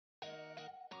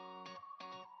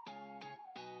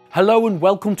Hello and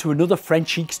welcome to another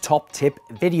Frenchic's Top Tip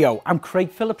video. I'm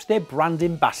Craig Phillips, their brand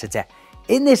ambassador.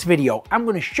 In this video, I'm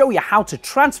going to show you how to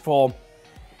transform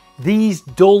these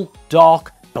dull,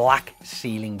 dark, black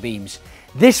ceiling beams.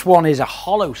 This one is a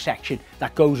hollow section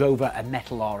that goes over a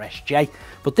metal RSJ,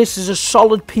 but this is a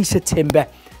solid piece of timber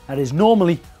that is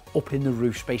normally up in the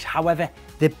roof space. However,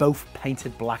 they're both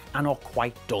painted black and are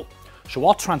quite dull. So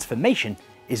our transformation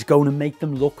is going to make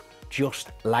them look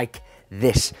just like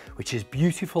this, which is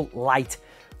beautiful, light,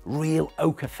 real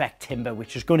oak effect timber,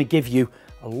 which is going to give you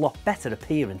a lot better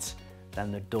appearance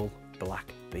than the dull black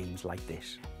beams like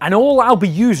this. And all I'll be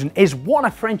using is one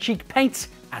of Frenchic paints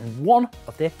and one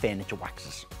of their furniture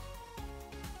waxes.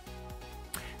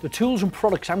 The tools and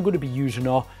products I'm going to be using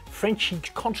are Frenchic's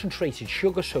concentrated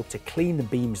sugar soap to clean the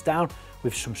beams down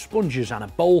with some sponges and a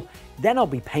bowl. Then I'll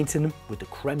be painting them with the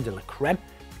creme de la creme,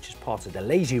 which is part of the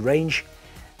Lazy range.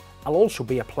 I'll also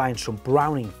be applying some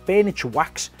browning furniture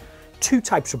wax, two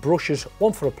types of brushes,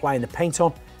 one for applying the paint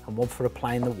on and one for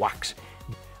applying the wax.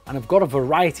 And I've got a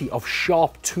variety of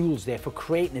sharp tools there for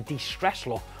creating a de-stress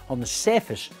look on the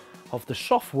surface of the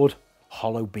softwood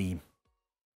hollow beam.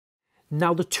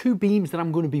 Now the two beams that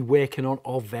I'm going to be working on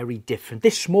are very different.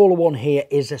 This smaller one here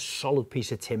is a solid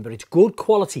piece of timber. It's good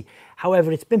quality.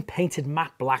 However, it's been painted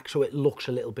matte black, so it looks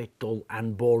a little bit dull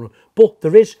and boring. But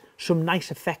there is some nice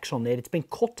effects on there. It's been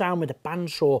cut down with a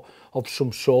bandsaw of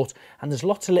some sort, and there's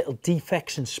lots of little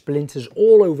defects and splinters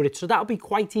all over it, so that'll be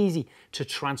quite easy to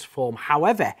transform.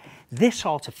 However, this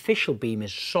artificial beam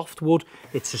is softwood,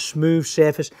 it's a smooth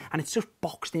surface, and it's just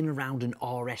boxed in around an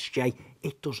RSJ.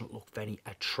 It doesn't look very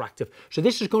attractive. So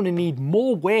this is going to need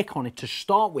more work on it to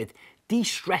start with,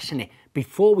 de-stressing it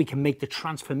before we can make the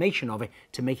transformation of it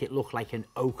to make it look like an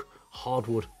oak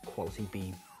hardwood quality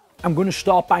beam. I'm going to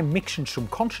start by mixing some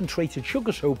concentrated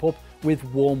sugar soap up with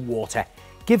warm water.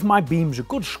 Give my beams a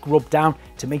good scrub down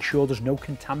to make sure there's no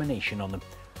contamination on them.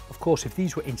 Of course, if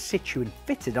these were in situ and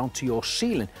fitted onto your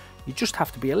ceiling, you just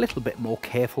have to be a little bit more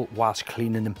careful whilst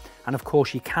cleaning them. And of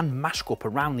course, you can mask up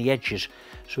around the edges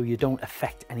so you don't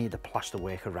affect any of the plaster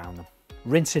work around them.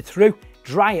 Rinse it through,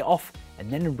 dry it off,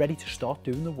 and then I'm ready to start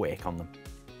doing the work on them.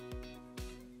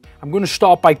 I'm going to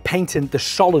start by painting the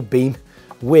solid beam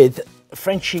with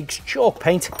Frenchic's chalk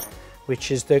paint,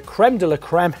 which is the creme de la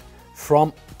creme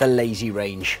from the Lazy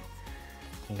range.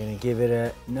 I'm going to give it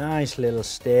a nice little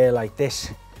stir like this.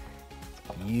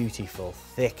 Beautiful,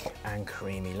 thick and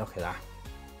creamy, look at that.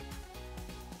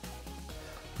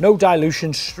 No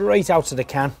dilution, straight out of the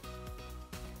can.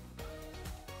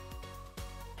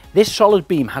 This solid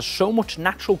beam has so much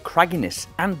natural cragginess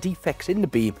and defects in the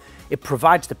beam, it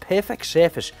provides the perfect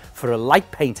surface for a light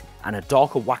paint and a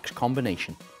darker wax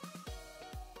combination.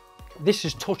 This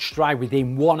is touch dry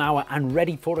within 1 hour and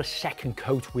ready for a second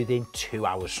coat within 2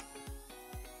 hours.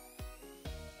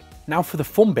 Now for the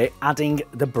fun bit, adding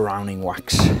the browning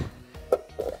wax.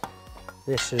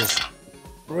 This is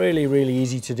really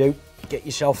easy to do. Get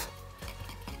yourself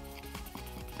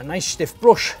a nice stiff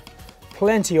brush,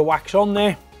 plenty of wax on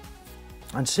there,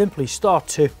 and simply start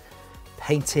to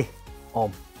paint it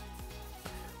on.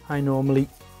 I normally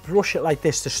brush it like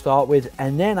this to start with,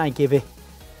 and then I give it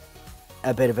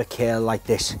a bit of a curl like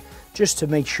this, just to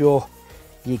make sure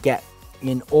you get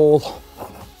in all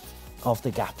of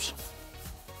the gaps.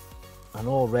 And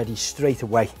already straight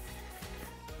away,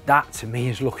 that to me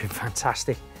is looking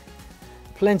fantastic.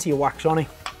 Plenty of wax on it.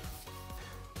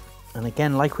 And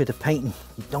again, like with the painting,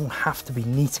 you don't have to be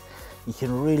neat. You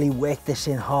can really work this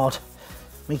in hard,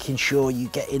 making sure you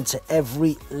get into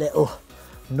every little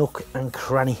nook and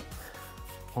cranny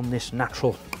on this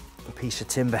natural piece of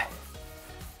timber.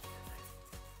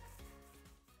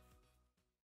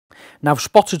 Now I've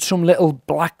spotted some little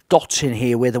black dots in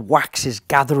here where the wax is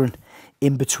gathering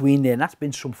in between there, and that's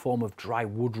been some form of dry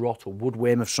wood rot or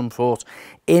woodworm of some sort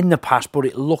in the past, but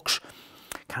it looks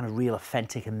kind of real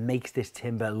authentic and makes this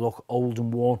timber look old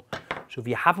and worn. So if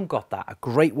you haven't got that, a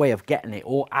great way of getting it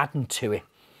or adding to it,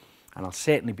 and I'll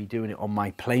certainly be doing it on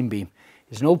my plain beam,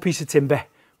 is an old piece of timber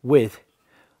with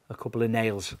a couple of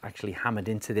nails actually hammered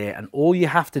into there, and all you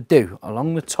have to do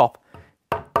along the top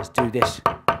is do this.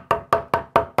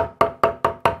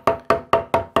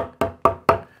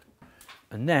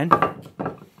 And then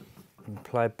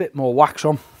apply a bit more wax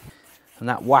on, and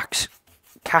that wax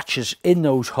catches in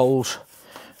those holes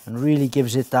and really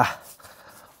gives it that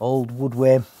old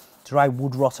woodworm, dry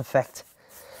wood rot effect.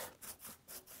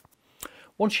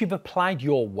 Once you've applied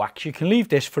your wax, you can leave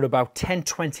this for about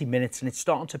 10-20 minutes and it's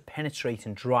starting to penetrate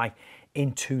and dry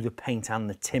into the paint and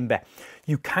the timber.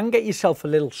 You can get yourself a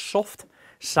little soft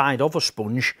side of a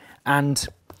sponge and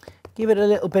give it a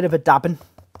little bit of a dabbing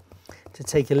to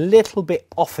take a little bit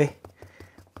off it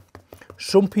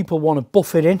Some people want to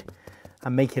buff it in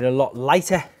and make it a lot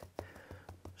lighter.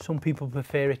 Some people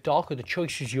prefer it darker. The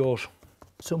choice is yours.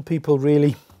 Some people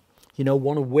really, you know,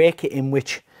 want to work it in,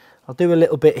 which I'll do a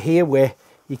little bit here where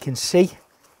you can see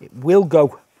it will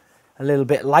go a little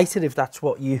bit lighter if that's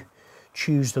what you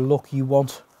choose the look you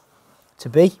want to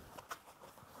be.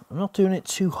 I'm not doing it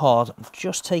too hard. I'm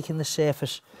just taking the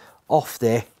surface off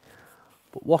there.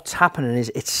 But what's happening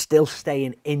is it's still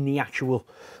staying in the actual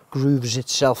grooves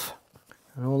itself.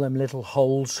 And all them little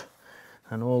holes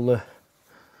and all the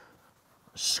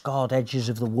scarred edges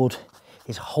of the wood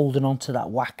is holding on to that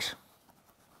wax.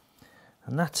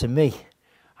 And that, to me,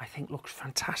 I think looks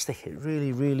fantastic. It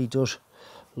really, really does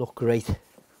look great.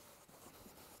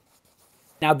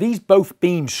 Now, these both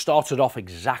beams started off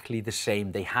exactly the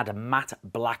same. They had a matte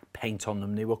black paint on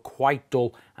them. They were quite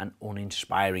dull and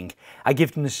uninspiring. I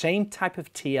give them the same type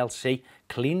of TLC,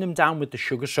 cleaned them down with the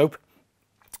sugar soap.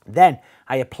 Then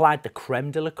I applied the creme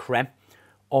de la creme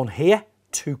on here,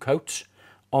 2 coats.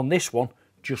 On this one,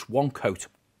 just 1 coat.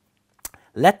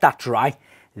 Let that dry.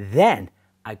 Then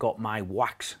I got my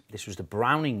wax. This was the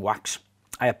browning wax.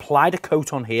 I applied a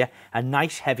coat on here, a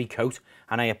nice heavy coat,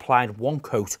 and I applied 1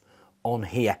 coat on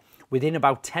here. Within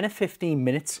about 10 or 15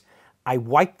 minutes, I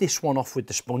wiped this one off with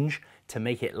the sponge to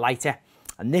make it lighter,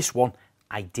 and this one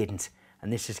I didn't.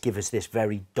 And this has given us this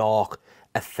very dark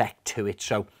effect to it.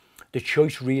 So the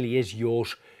choice really is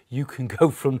yours. You can go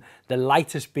from the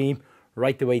lightest beam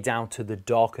right the way down to the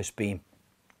darkest beam.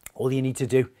 All you need to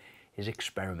do is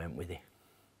experiment with it.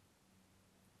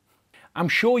 I'm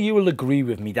sure you will agree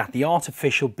with me that the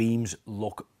artificial beams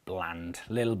look bland,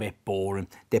 a little bit boring.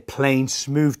 They're plain,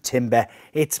 smooth timber.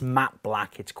 It's matte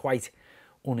black. It's quite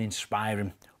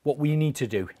uninspiring. What we need to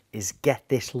do is get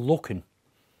this looking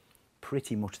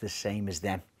pretty much the same as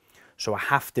them. So I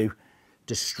have to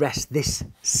distress this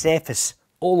surface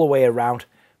all the way around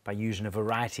by using a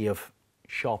variety of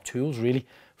sharp tools, really,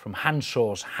 from hand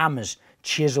saws, hammers,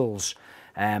 chisels,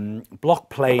 block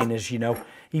planers, you know,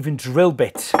 even drill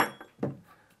bits,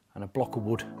 and a block of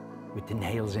wood with the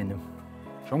nails in them.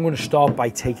 So I'm going to start by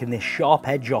taking this sharp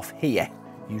edge off here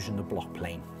using the block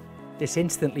plane. This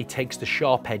instantly takes the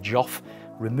sharp edge off,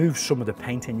 removes some of the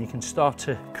paint, and you can start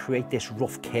to create this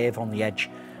rough curve on the edge,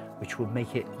 which will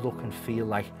make it look and feel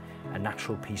like a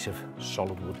natural piece of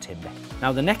solid wood timber.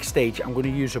 Now, the next stage, I'm going to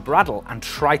use a bradawl and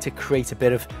try to create a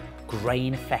bit of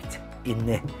grain effect in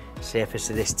the surface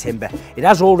of this timber. It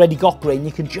has already got grain,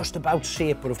 you can just about see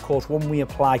it, but of course when we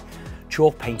apply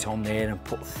chalk paint on there and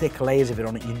put thick layers of it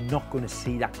on it, you're not going to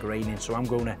see that graining. So I'm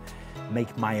going to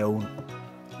make my own.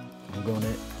 I'm going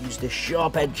to use this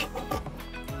sharp edge.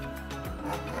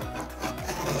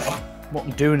 What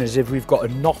I'm doing is, if we've got a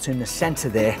knot in the centre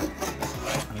there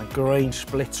and the grain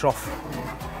splits off.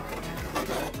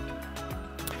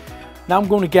 Now I'm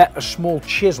going to get a small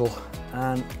chisel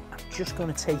and I'm just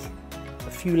going to take a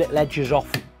few little edges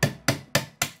off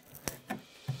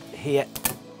here.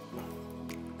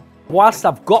 Whilst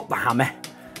I've got the hammer,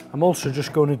 I'm also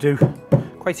just going to do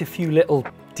quite a few little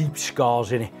deep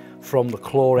scars in it from the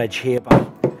claw edge here by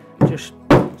just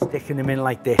sticking them in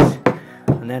like this.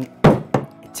 And then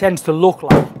it tends to look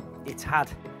like it's had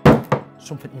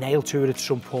something nailed to it at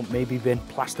some point, maybe been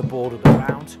plasterboarded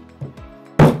around.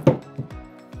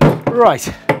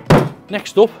 Right,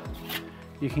 next up,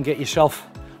 you can get yourself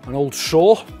an old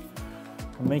saw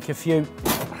and make a few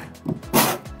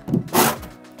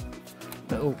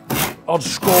little odd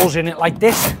scores in it like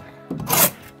this.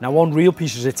 Now, on real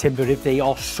pieces of timber, if they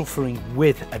are suffering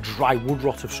with a dry wood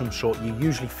rot of some sort, you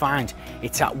usually find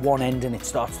it's at one end and it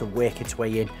starts to work its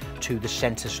way in to the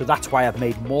centre. So that's why I've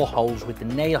made more holes with the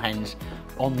nail ends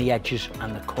on the edges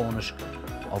and the corners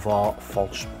of our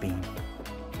false beam.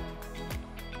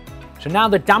 So now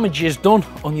the damage is done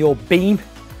on your beam,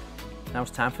 now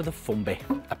it's time for the fun bit,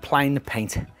 applying the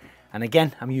paint. And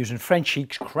again, I'm using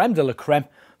Frenchic's Creme de la Creme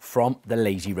from the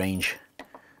Lazy range.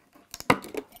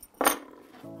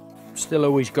 Still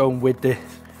always going with the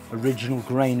original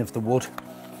grain of the wood.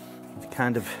 It's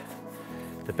kind of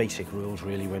the basic rules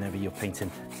really whenever you're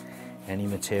painting any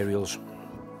materials.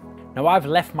 Now, I've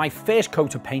left my first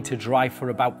coat of paint to dry for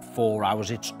about 4 hours.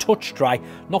 It's touch dry,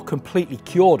 not completely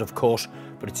cured of course,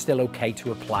 but it's still okay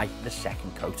to apply the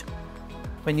second coat.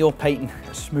 When you're painting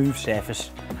a smooth surface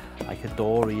like a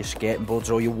door or your skirting boards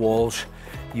or your walls,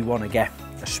 you want to get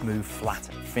a smooth flat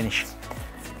finish.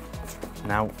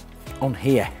 Now on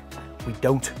here we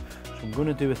don't, so I'm going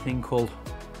to do a thing called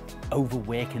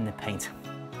overworking the paint.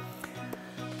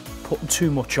 Putting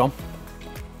too much on,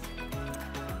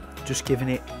 just giving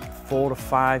it 4 or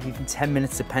 5, even 10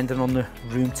 minutes depending on the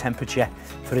room temperature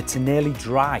for it to nearly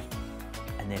dry,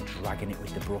 and then dragging it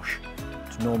with the brush.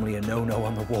 It's normally a no-no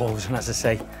on the walls, and as I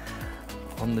say,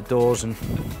 on the doors and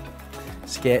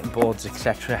skating boards,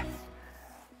 etc.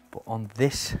 But on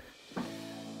this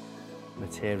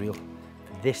material,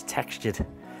 this textured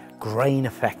grain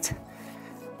effect,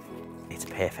 it's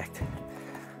perfect.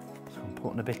 So I'm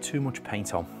putting a bit too much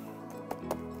paint on.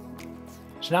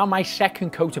 So now my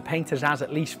second coat of paint has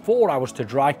at least 4 hours to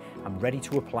dry. I'm ready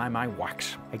to apply my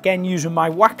wax. Again, using my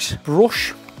wax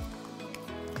brush.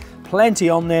 Plenty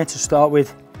on there to start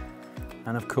with.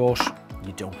 And of course,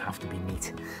 you don't have to be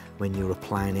neat when you're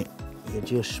applying it. You're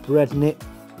just spreading it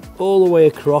all the way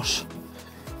across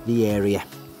the area.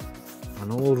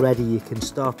 And already you can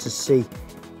start to see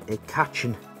it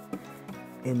catching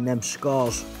in them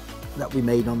scars that we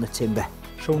made on the timber.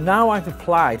 So now I've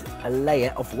applied a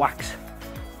layer of wax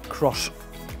across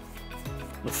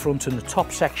the front and the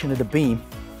top section of the beam.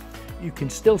 You can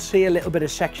still see a little bit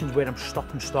of sections where I'm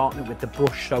stopping starting it with the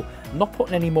brush, so I'm not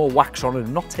putting any more wax on it,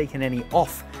 I'm not taking any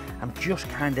off, I'm just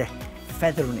kind of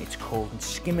feathering, it's called, and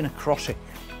skimming across it,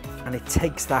 and it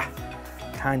takes that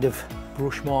kind of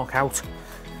brush mark out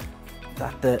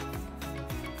that the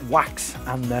wax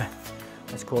and the,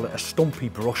 let's call it a stumpy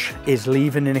brush, is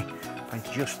leaving in it by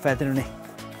just feathering it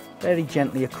very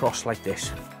gently across like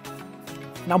this.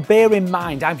 Now bear in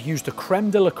mind, I've used the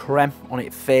creme de la creme on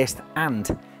it first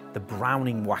and the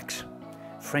browning wax.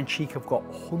 Frenchic have got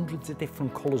hundreds of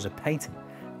different colours of paint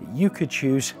that you could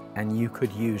choose and you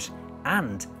could use,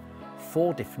 and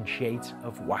 4 different shades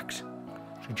of wax.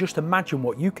 So just imagine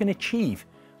what you can achieve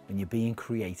when you're being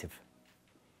creative.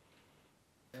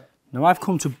 Now I've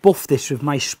come to buff this with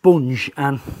my sponge,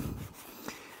 and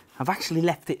I've actually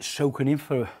left it soaking in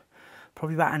for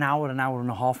probably about an hour and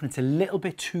a half, and it's a little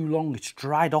bit too long. It's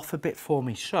dried off a bit for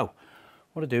me. So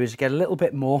what I do is get a little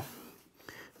bit more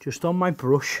just on my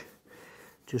brush,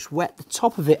 just wet the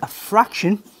top of it a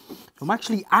fraction. I'm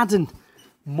actually adding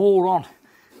more on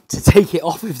to take it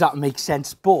off, if that makes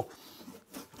sense, but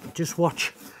just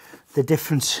watch the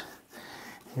difference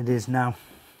it is now.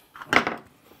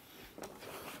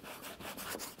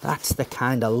 That's the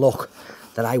kind of look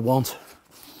that I want.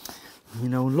 You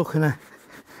know, looking at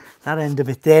that end of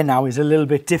it there now is a little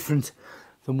bit different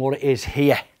than what it is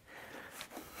here.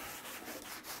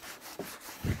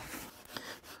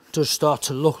 It does start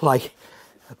to look like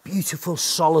a beautiful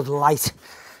solid light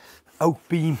oak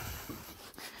beam,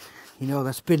 you know,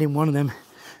 that's been in one of them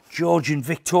Georgian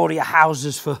Victoria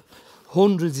houses for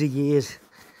hundreds of years.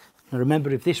 Now remember,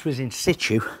 if this was in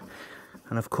situ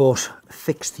and of course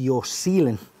fixed to your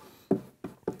ceiling,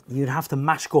 you'd have to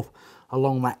mask up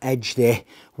along that edge there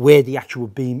where the actual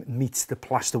beam meets the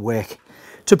plasterwork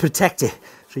to protect it,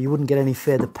 so you wouldn't get any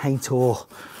further paint or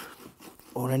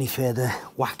any further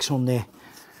wax on there.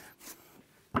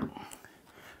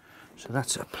 So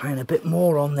that's applying a bit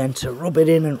more on then to rub it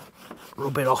in and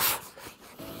rub it off.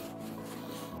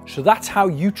 So that's how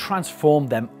you transform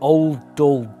them old,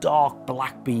 dull, dark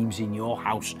black beams in your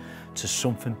house to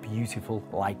something beautiful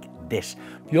like this.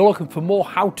 If you're looking for more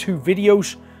how-to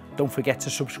videos, don't forget to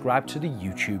subscribe to the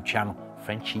YouTube channel,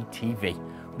 Frenchic TV.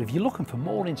 But if you're looking for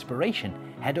more inspiration,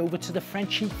 head over to the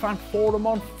Frenchic Fan Forum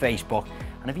on Facebook.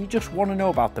 And if you just want to know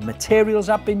about the materials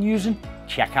I've been using,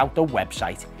 check out the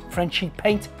website,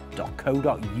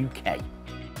 frenchicpaint.co.uk.